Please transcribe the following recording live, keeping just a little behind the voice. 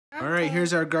right,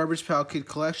 here's our Garbage Pail Kid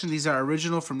collection. These are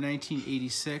original from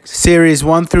 1986. Series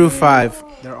 1 through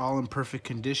 5. They're all in perfect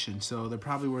condition, so they're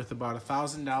probably worth about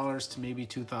 $1,000 to maybe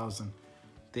 $2,000.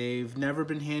 They've never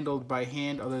been handled by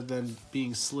hand other than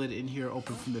being slid in here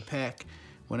open from the pack.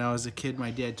 When I was a kid,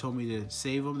 my dad told me to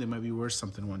save them. They might be worth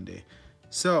something one day.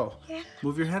 So,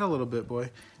 move your head a little bit, boy.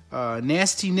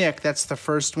 Nasty Nick, that's the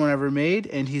first one ever made,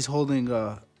 and he's holding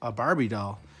a Barbie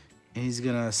doll, and he's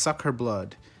going to suck her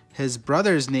blood. His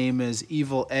brother's name is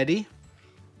Evil Eddie.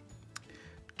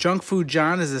 Junk Food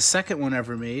John is the second one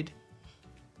ever made.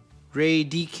 Ray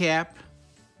Decap.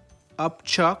 Up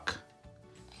Chuck.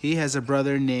 He has a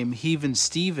brother named Heavin'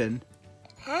 Steven.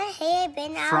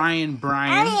 Fryin'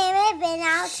 Brian.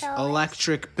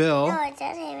 Electric Bill.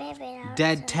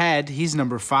 Dead Ted. He's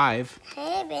number 5.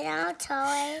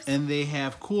 And they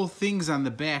have cool things on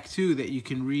the back, too, that you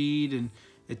can read. And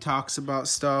it talks about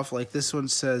stuff. Like this one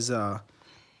says,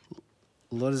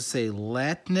 what does it say?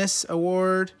 Latness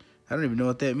Award. I don't even know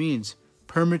what that means.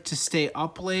 Permit to stay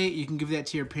up late. You can give that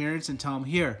to your parents and tell them,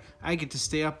 here, I get to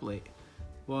stay up late.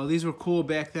 Well, these were cool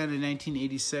back then in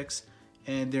 1986,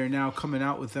 and they're now coming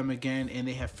out with them again, and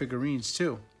they have figurines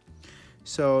too.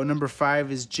 So number 5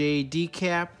 is J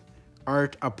Decap,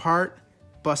 Art Apart,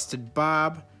 Busted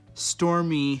Bob,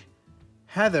 Stormy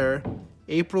Heather,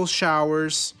 April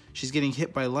Showers. She's getting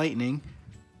hit by lightning,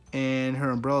 and her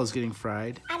umbrella's getting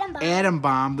fried. Atom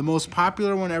Bomb. The most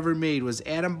popular one ever made was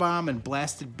Atom Bomb and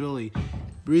Blasted Billy.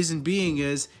 Reason being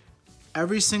is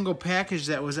every single package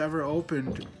that was ever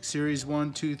opened, Series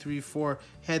 1, 2, 3, 4,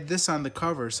 had this on the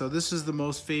cover. So this is the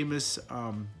most famous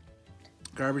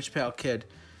Garbage Pail Kid.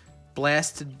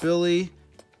 Blasted Billy,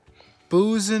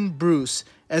 Boozin' Bruce.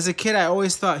 As a kid, I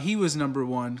always thought he was number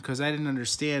 1 because I didn't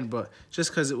understand, but just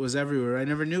because it was everywhere, I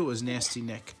never knew it was Nasty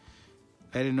Nick.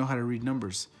 I didn't know how to read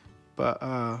numbers. But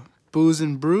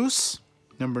Boozin' Bruce,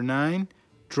 number 9.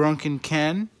 Drunken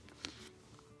Ken.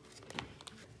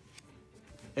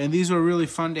 And these were really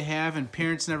fun to have, and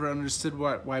parents never understood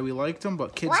why we liked them,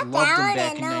 but kids loved them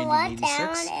back in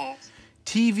 1986.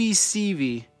 TV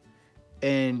Stevie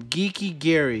and Geeky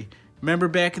Gary. Remember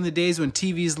back in the days when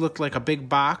TVs looked like a big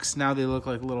box? Now they look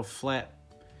like little flat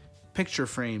picture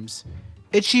frames.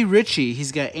 Itchy Richie,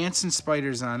 he's got ants and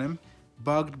spiders on him.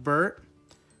 Bugged Bert,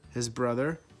 his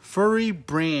brother. Furry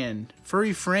Fran,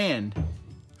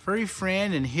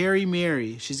 and Hairy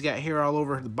Mary. She's got hair all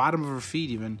over the bottom of her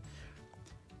feet even.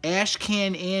 Ash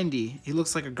Can Andy. He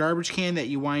looks like a garbage can that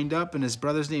you wind up, and his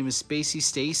brother's name is Spacey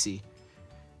Stacy.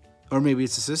 Or maybe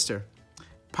it's a sister.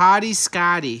 Potty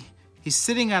Scotty. He's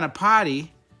sitting on a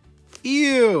potty.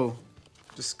 Ew.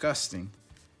 Disgusting.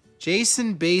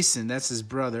 Jason Basin. That's his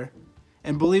brother.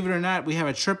 And believe it or not, we have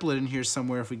a triplet in here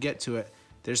somewhere if we get to it.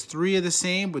 There's 3 of the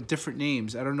same with different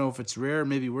names. I don't know if it's rare or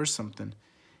maybe worth something.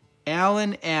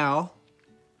 Alan Al.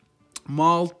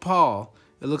 Mauled Paul.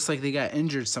 It looks like they got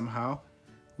injured somehow.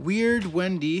 Weird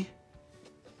Wendy,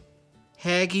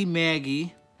 Haggy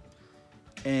Maggie,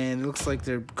 and it looks like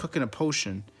they're cooking a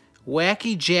potion.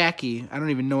 Wacky Jackie, I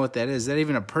don't even know what that is. Is that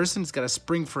even a person? It's got a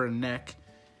spring for a neck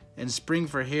and spring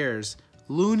for hairs.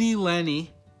 Loony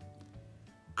Lenny,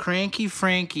 Cranky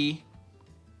Frankie,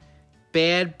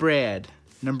 Bad Brad,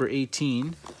 number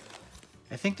 18.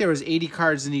 I think there was 80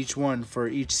 cards in each one for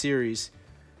each series.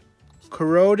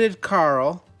 Corroded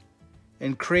Carl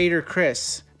and Crater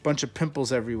Chris. Bunch of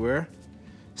pimples everywhere.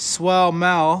 Swell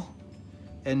Mel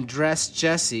and Dressed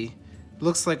Jessie.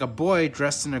 Looks like a boy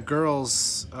dressed in a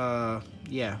girl's,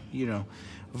 yeah, you know.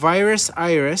 Virus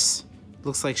Iris.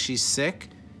 Looks like she's sick.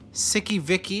 Sicky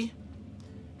Vicky.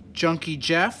 Junkie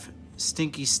Jeff.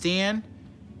 Stinky Stan.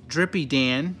 Drippy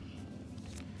Dan.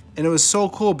 And it was so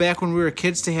cool back when we were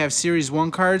kids to have Series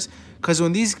 1 cards, because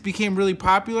when these became really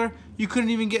popular, you couldn't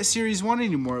even get Series 1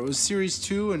 anymore. It was Series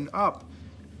 2 and up.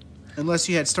 Unless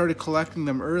you had started collecting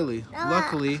them early.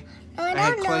 Luckily, I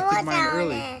had collected mine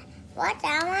early. What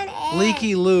that one is?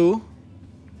 Leaky Lou.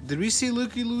 Did we see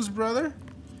Leaky Lou's brother?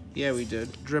 Yeah, we did.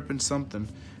 Dripping something.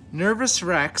 Nervous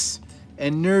Rex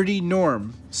and Nerdy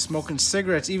Norm. Smoking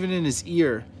cigarettes even in his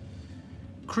ear.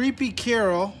 Creepy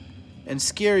Carol and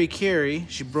Scary Carrie.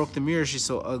 She broke the mirror. She's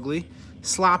so ugly.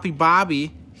 Sloppy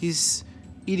Bobby. He's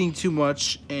eating too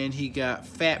much and he got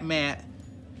Fat Matt.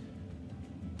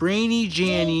 Brainy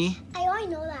Janny. I already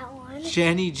know that one.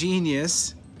 Janny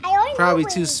Genius. I already Probably know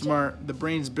too smart. The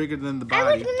brain's bigger than the body.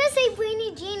 I was gonna say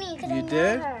Brainy Genie because I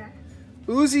know her.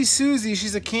 Uzi Susie,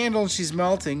 she's a candle and she's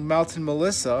melting. Melting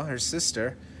Melissa, her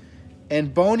sister.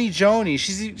 And Bony Joni,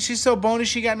 she's so bony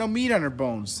she got no meat on her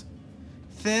bones.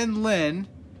 Thin Lynn,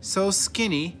 so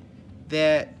skinny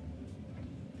that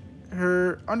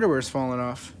her underwear's falling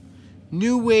off.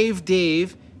 New Wave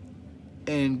Dave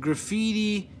and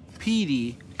Graffiti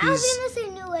Petey. I was gonna say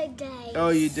New Egg Day. Oh,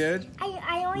 you did?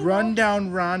 I only Run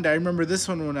Down Rhonda. I remember this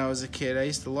one when I was a kid. I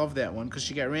used to love that one because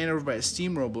she got ran over by a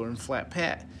steamroller in Flat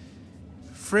Pat.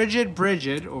 Frigid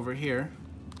Bridget over here.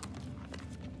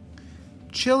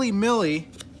 Chili Millie.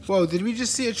 Whoa, did we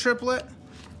just see a triplet?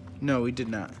 No, we did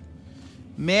not.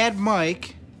 Mad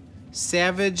Mike.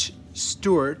 Savage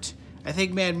Stewart. I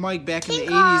think Mad Mike back in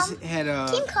the 80s had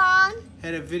King Kong.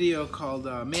 a video called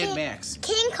Mad Max.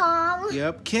 King Kong.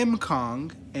 Yep, Kim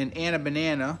Kong and Anna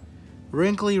Banana.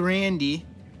 Wrinkly Randy.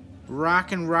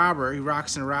 Rockin' Robber. He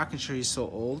rocks in a rockin' chair, he's so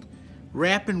old.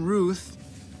 Rappin' Ruth.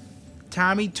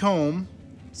 Tommy Tome.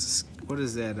 What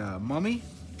is that, Mummy?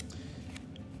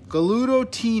 Galudo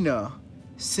Tina.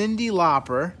 Cindy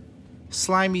Lauper.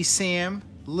 Slimy Sam.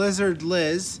 Lizard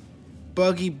Liz.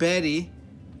 Buggy Betty.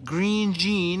 Green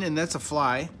Jean, and that's a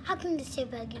fly. How can you say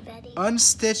Buggy Betty?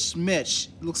 Unstitched Mitch.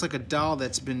 Looks like a doll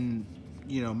that's been,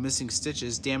 missing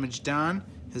stitches. Damaged Don,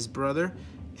 his brother.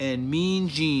 And Mean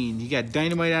Gene. He got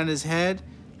dynamite on his head.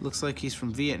 Looks like he's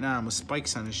from Vietnam with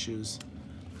spikes on his shoes.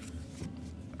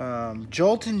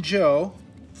 Joltin' Joe.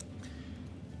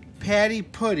 Patty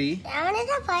Putty. Down in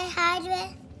the fire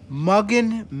hydrant.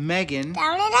 Muggin' Megan.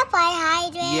 Down in the fire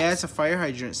hydrant. Yeah, it's a fire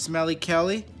hydrant. Smelly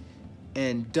Kelly.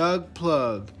 And Doug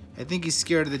Plug. I think he's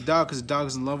scared of the dog because the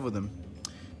dog's in love with him.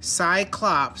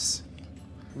 Cyclops.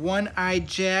 One-Eyed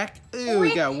Jack. Ew,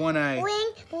 we got one eye.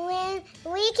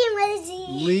 Leaky Lindsay.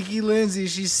 Leaky Lindsay.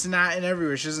 She's snotting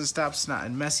everywhere. She doesn't stop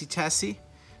snotting. Messy Tessie.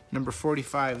 Number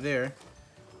 45 there.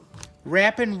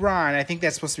 Rappin' Ron. I think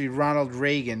that's supposed to be Ronald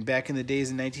Reagan. Back in the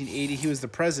days in 1980, he was the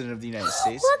president of the United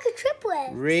States. Look, a triplet.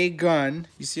 Ray Gunn.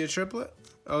 You see a triplet?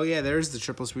 Oh, yeah, there's the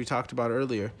triplets we talked about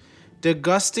earlier.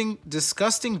 Disgusting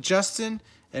Justin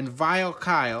and Vile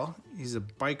Kyle. He's a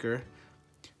biker.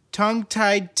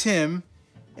 Tongue-Tied Tim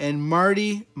and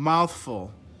Marty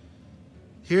Mouthful.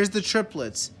 Here's the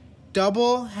triplets.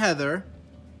 Double Heather,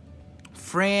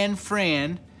 Fran,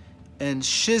 and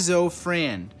Shizzo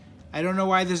Fran. I don't know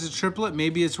why there's a triplet.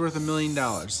 Maybe it's worth $1 million.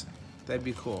 That'd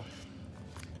be cool.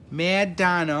 Mad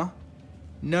Donna,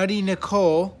 Nutty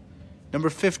Nicole,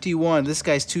 number 51. This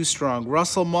guy's too strong.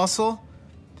 Russell Muscle,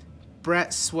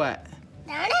 Brett Sweat.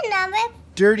 Down at number.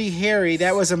 Dirty Harry.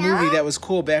 That was a movie that was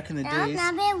cool back in the days.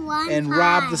 Number 1. And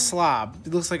Rob the Slob.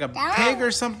 It looks like a pig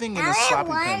or something in a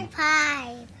sloppy pen.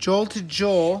 1. Joel to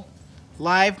Joel,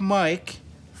 Live Mike,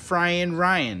 Fryin'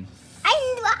 Ryan.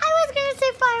 I was gonna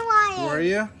say Fire Ryan. Were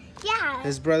you? Yeah.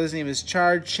 His brother's name is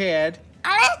Chard Chad,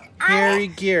 Harry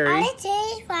Gary,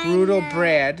 Brutal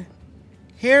Brad,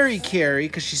 Harry Carey,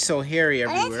 because she's so hairy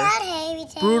everywhere,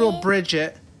 Brutal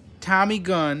Bridget, Tommy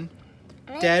Gunn,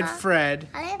 Dead Fred,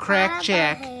 Crack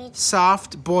Jack,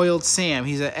 Soft Boiled Sam.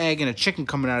 He's an egg and a chicken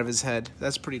coming out of his head.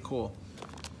 That's pretty cool.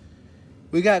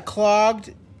 We got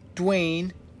Clogged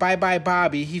Dwayne, Bye Bye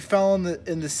Bobby. He fell in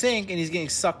the sink and he's getting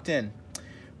sucked in.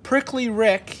 Prickly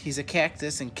Rick, he's a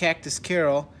cactus, and Cactus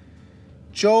Carol.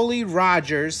 Jolie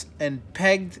Rogers and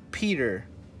Pegged Peter.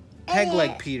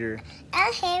 Peg-leg Peter.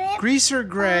 Greaser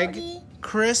Greg,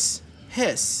 Chris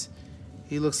Hiss.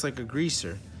 He looks like a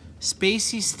greaser.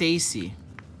 Spacey Stacy.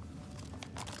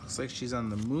 Looks like she's on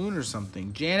the moon or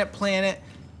something. Janet Planet,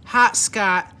 Hot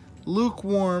Scott,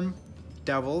 Lukewarm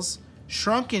Devils,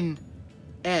 Shrunken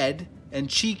Ed, and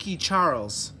Cheeky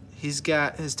Charles. He's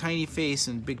got his tiny face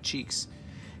and big cheeks.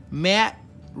 Matt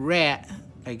Rat.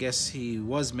 I guess he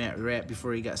was Matt Rat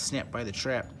before he got snapped by the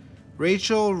trap.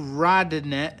 Rachel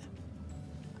Rodinette.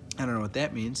 I don't know what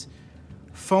that means.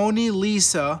 Phony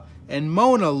Lisa and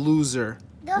Mona Loser.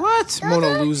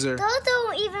 Mona Loser? Those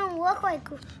don't even look like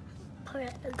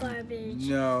garbage.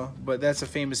 No, but that's a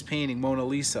famous painting, Mona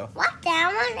Lisa. What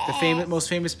that one The most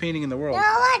famous painting in the world. No,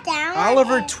 what that one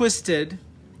Oliver Twisted.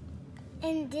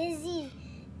 And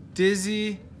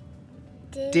Dizzy,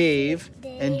 Dave,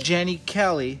 and Jenny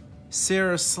Kelly.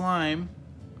 Sarah Slime.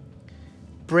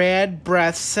 Brad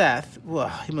Breath Seth. Whoa,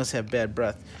 he must have bad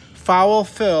breath. Foul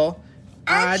Phil.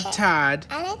 Odd Todd.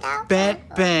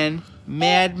 Bent Ben.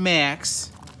 Mad Max.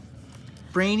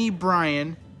 Brainy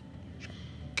Brian.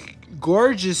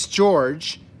 Gorgeous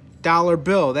George. Dollar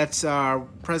Bill. That's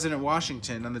President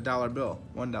Washington on the dollar bill.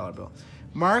 $1 bill.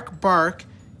 Mark Bark.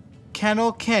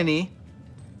 Kennel Kenny.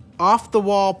 Off the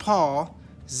Wall Paul.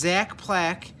 Zach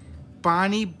Plack.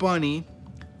 Bonnie Bunny.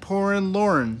 Porin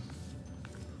Lauren.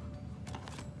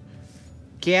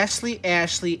 Ghastly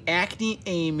Ashley. Acne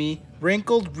Amy.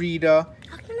 Wrinkled Rita.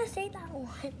 How can I say that one?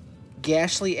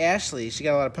 Ghastly Ashley. She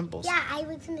got a lot of pimples. Yeah, I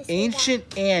was going to say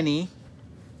Ancient Annie.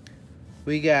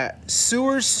 We got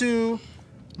Sewer Sue.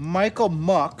 Michael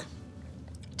Muck.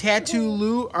 Tattoo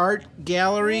Lou Art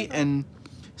Gallery and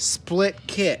Split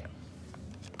Kit.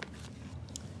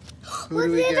 Who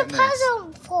do we there's got a next?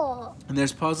 puzzle full. And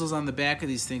there's puzzles on the back of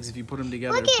these things. If you put them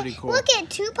together, Look they're at pretty cool. look at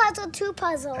two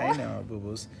puzzle. I know,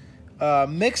 boo-boos.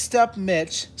 Mixed Up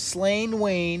Mitch, Slain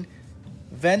Wayne,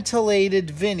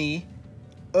 Ventilated Vinny,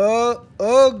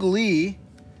 Ugly,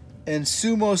 and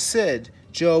Sumo Sid,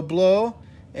 Joe Blow,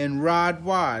 and Rod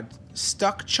Wad.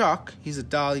 Stuck Chuck, he's a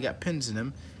doll, he got pins in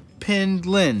him. Pinned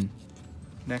Lynn.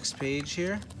 Next page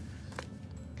here.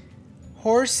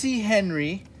 Horsey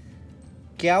Henry,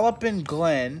 Gallopin'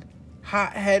 Glenn,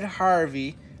 Hothead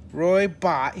Harvey, Roy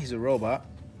Bot, he's a robot.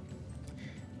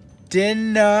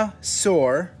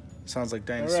 Dinosaur, sounds like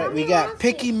dinosaur. All right, we got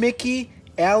Picky Mickey,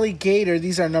 Alligator,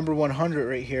 these are number 100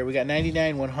 right here. We got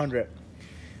 99, 100.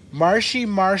 Marshy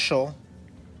Marshall,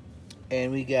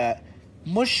 and we got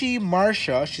Mushy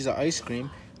Marsha, she's an ice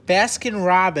cream. Baskin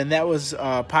Robin, that was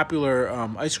a popular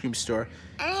ice cream store.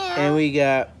 And we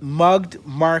got Mugged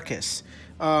Marcus.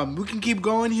 We can keep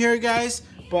going here, guys,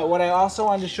 but what I also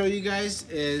wanted to show you guys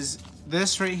is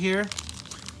this right here.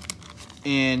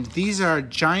 And these are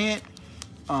giant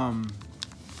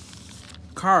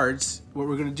cards. What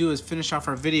we're going to do is finish off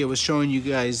our video with showing you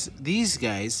guys these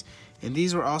guys. And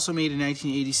these were also made in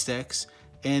 1986.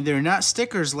 And they're not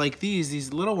stickers like these.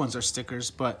 These little ones are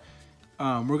stickers, but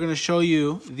we're going to show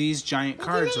you these giant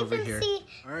cards over here.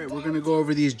 All right, we're going to go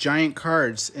over these giant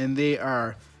cards. And they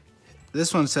are,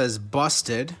 this one says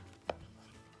Busted.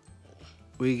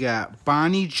 We got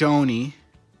Bonnie Joni.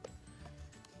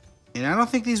 And I don't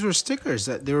think these were stickers.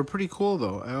 They were pretty cool,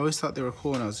 though. I always thought they were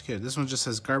cool when I was a kid. This one just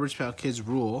says Garbage Pail Kids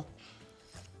Rule.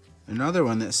 Another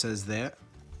one that says that.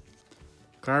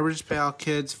 Garbage Pail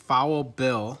Kids Foul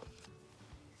Bill.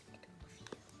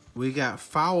 We got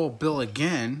Foul Bill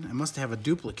again. I must have a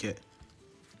duplicate.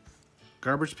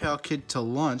 Garbage Pail Kid to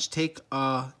lunch. Take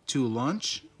to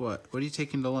lunch? What? What are you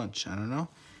taking to lunch? I don't know.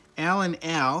 Al and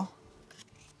Al.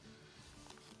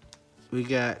 We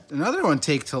got another one,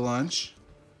 Take to Lunch.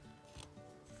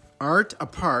 Art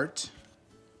Apart.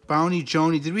 Bounty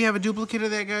Joni. Did we have a duplicate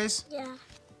of that, guys? Yeah.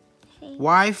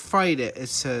 Why Fight It? It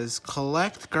says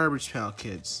Collect Garbage Pail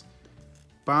Kids.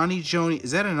 Bonnie Joni.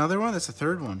 Is that another one? That's a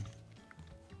third one.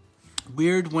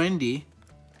 Weird Wendy.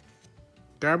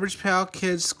 Garbage Pail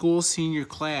Kids School Senior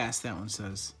Class. That one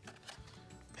says.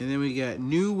 And then we got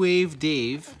New Wave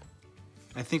Dave.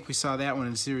 I think we saw that one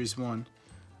in Series 1.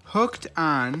 Hooked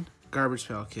On Garbage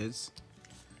Pail Kids.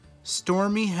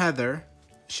 Stormy Heather.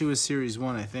 She was Series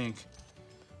 1, I think.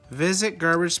 Visit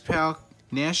Garbage Pail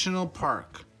National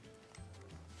Park.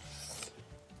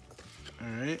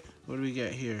 Alright, what do we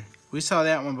got here? We saw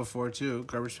that one before, too.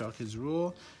 Garbage Pail Kids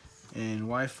Rule. And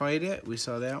Why Fight It? We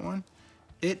saw that one.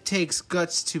 It Takes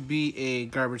Guts to Be a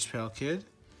Garbage Pail Kid.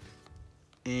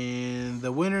 And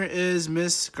the winner is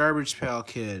Miss Garbage Pail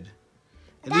Kid.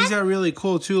 And these are really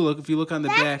cool, too. Look, if you look on the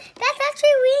back. That's actually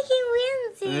Leaky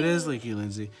Lindsay. It is Leaky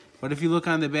Lindsay. But if you look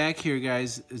on the back here,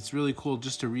 guys, it's really cool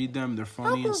just to read them. They're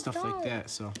funny and stuff like that.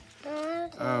 So,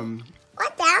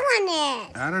 what that one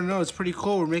is? I don't know. It's pretty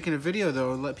cool. We're making a video,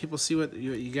 though, and let people see what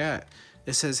you got.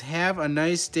 It says, have a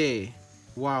nice day.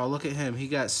 Wow, look at him. He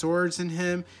got swords in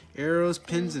him, arrows,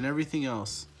 pins, and everything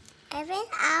else. Everything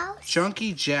else?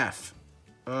 Chunky Jeff.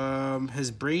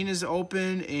 His brain is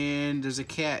open, and there's a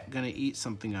cat going to eat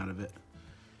something out of it.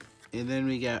 And then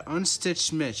we got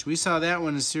Unstitched Mitch. We saw that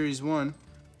one in Series 1.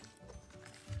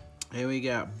 And we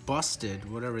got Busted,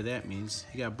 whatever that means.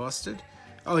 He got busted?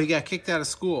 Oh, he got kicked out of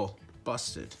school.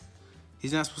 Busted.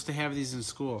 He's not supposed to have these in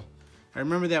school. I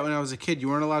remember that when I was a kid. You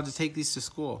weren't allowed to take these to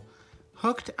school.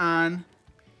 Hooked On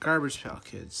Garbage Pail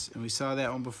Kids. And we saw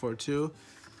that one before, too.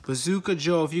 Bazooka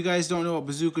Joe. If you guys don't know what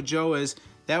Bazooka Joe is,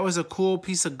 that was a cool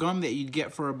piece of gum that you'd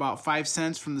get for about 5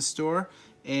 cents from the store.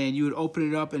 And you would open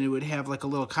it up, and it would have like a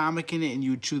little comic in it, and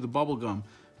you would chew the bubble gum.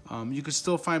 You could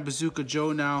still find Bazooka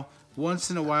Joe now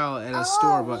once in a while at a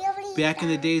store, but back in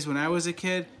the days when I was a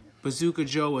kid, Bazooka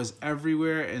Joe was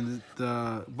everywhere, and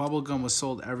the bubble gum was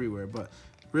sold everywhere. But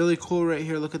really cool right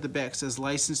here. Look at the back. It says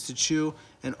License to Chew.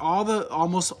 And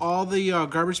almost all the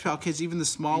Garbage Pail Kids, even the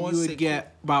small ones, you would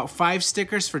get about 5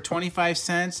 stickers for 25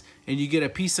 cents, and you get a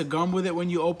piece of gum with it when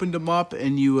you opened them up,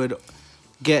 and you would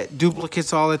get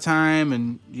duplicates all the time,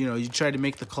 and you tried to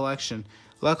make the collection.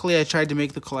 Luckily, I tried to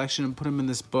make the collection and put them in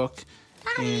this book.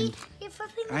 Daddy, and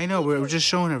I know, we're just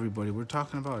showing everybody. We're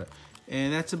talking about it.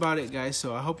 And that's about it, guys.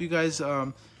 So I hope you guys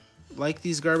like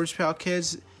these Garbage Pail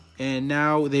Kids. And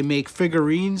now they make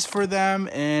figurines for them.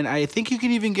 And I think you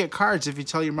can even get cards if you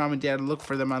tell your mom and dad to look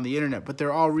for them on the internet. But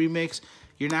they're all remakes.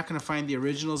 You're not going to find the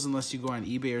originals unless you go on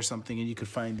eBay or something, and you could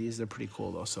find these. They're pretty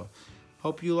cool, though. So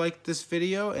hope you liked this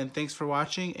video, and thanks for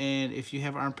watching. And if you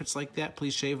have armpits like that,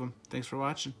 please shave them. Thanks for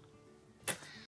watching.